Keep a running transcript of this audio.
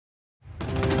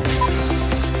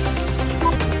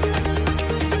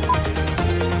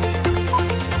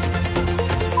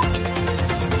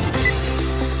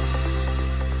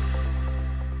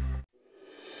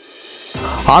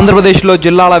ఆంధ్రప్రదేశ్లో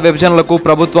జిల్లాల విభజనలకు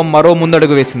ప్రభుత్వం మరో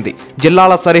ముందడుగు వేసింది.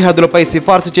 జిల్లాల సరిహద్దులపై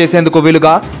సిఫార్సు చేసేందుకు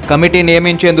వీలుగా కమిటీ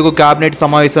నియమించేందుకు కేబినెట్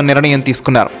సమావేశం నిర్ణయం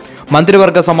తీసుకున్నారు.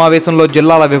 మంత్రివర్గ సమావేశంలో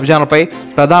జిల్లాల విభజనపై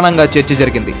ప్రధానంగా చర్చ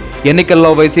జరిగింది.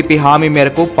 ఎన్నికల్లో వైసీపీ హామీ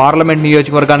మేరకు పార్లమెంట్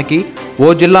నియోజకవర్గానికి ఓ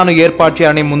జిల్లాను ఏర్పాటు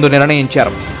చేయాలని ముందు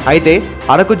నిర్ణయించారు. అయితే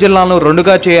అరకు జిల్లాను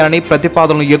రెండుగా చేయాలని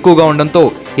ప్రతిపాదనలు ఎక్కువగా ఉండడంతో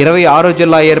 26వ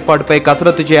జిల్లా ఏర్పాటుపై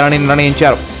కసరత్తు చేయాలని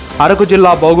నిర్ణయించారు. అరకు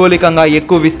జిల్లా భౌగోళికంగా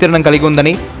ఎక్కువ విస్తీర్ణం కలిగి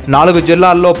ఉందని, 4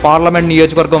 జిల్లాల్లో పార్లమెంట్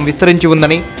నియోజకవర్గం విస్తరించి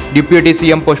ఉందని deputy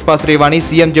CM Pushpa Srivani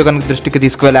CM Jagan దృష్టికి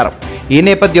తీసుకువెళ్లారు. ఈ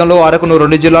నేపథ్యంలో అరకును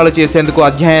 2 జిల్లాలు చేసేందుకు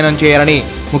అధ్యయనం చేయాలని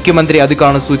ముఖ్యమంత్రి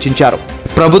అధికారులను సూచించారు.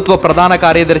 ప్రభుత్వ ప్రధాన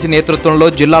కార్యదర్శి నేతృత్వంలో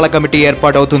జిల్లాల కమిటీ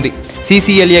ఏర్పాటవుతుంది.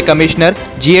 CCLA కమిషనర్,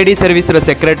 GAD సర్వీసుల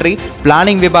సెక్రటరీ,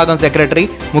 ప్లానింగ్ విభాగం సెక్రటరీ,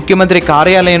 ముఖ్యమంత్రి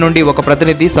కార్యాలయం నుండి ఒక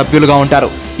ప్రతినిధి సభ్యులుగా ఉంటారు.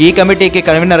 ఈ కమిటీకి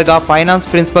కన్వీనర్గా ఫైనాన్స్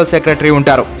ప్రిన్సిపల్ సెక్రటరీ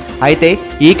ఉంటారు. అయితే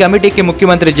ఈ కమిటీకి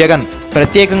ముఖ్యమంత్రి జగన్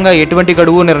ప్రత్యేకంగా ఎటువంటి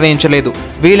గడువు నిర్ణయించలేదు.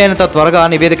 వీలైనంత త్వరగా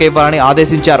నివేదిక ఇవ్వాలని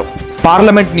ఆదేశించారు.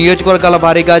 పార్లమెంట్ నియోజకవర్గాల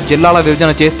వారీగా జిల్లాల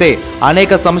విభజన చేస్తే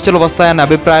అనేక సమస్యలు వస్తాయన్న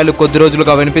అభిప్రాయాలు కొద్ది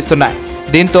రోజులుగా వినిపిస్తున్నాయి.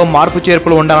 దీంతో మార్పు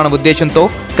చేర్పులు ఉండాలన్న ఉద్దేశంతో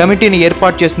కమిటీని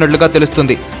ఏర్పాటు చేసినట్లుగా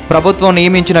తెలుస్తుంది. ప్రభుత్వం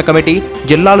నియమించిన కమిటీ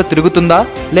జిల్లాలు తిరుగుతుందా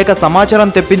లేక సమాచారం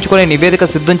తెప్పించుకునే నివేదిక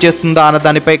సిద్ధం చేస్తుందా అన్న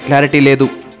దానిపై క్లారిటీ లేదు.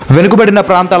 వెనుకబడిన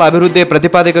ప్రాంతాల అభివృద్ధి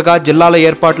ప్రతిపాదికగా జిల్లాల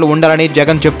ఏర్పాట్లు ఉండాలని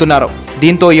జగన్ చెబుతున్నారు.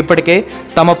 దీంతో ఇప్పటికే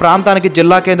తమ ప్రాంతానికి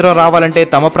జిల్లా కేంద్రం రావాలంటే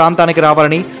తమ ప్రాంతానికి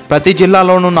రావాలని ప్రతి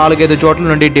జిల్లాలోనూ 4-5 చోట్ల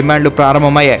నుండి డిమాండ్లు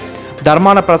ప్రారంభమయ్యాయి.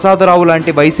 ధర్మాన ప్రసాదరావు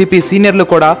లాంటి వైసీపీ సీనియర్లు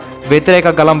కూడా వ్యతిరేక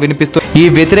గళం వినిపిస్తూ ఈ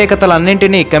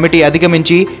వ్యతిరేకతలన్నింటినీ కమిటీ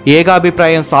అధిగమించి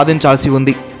ఏకాభిప్రాయం సాధించాల్సి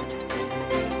ఉంది.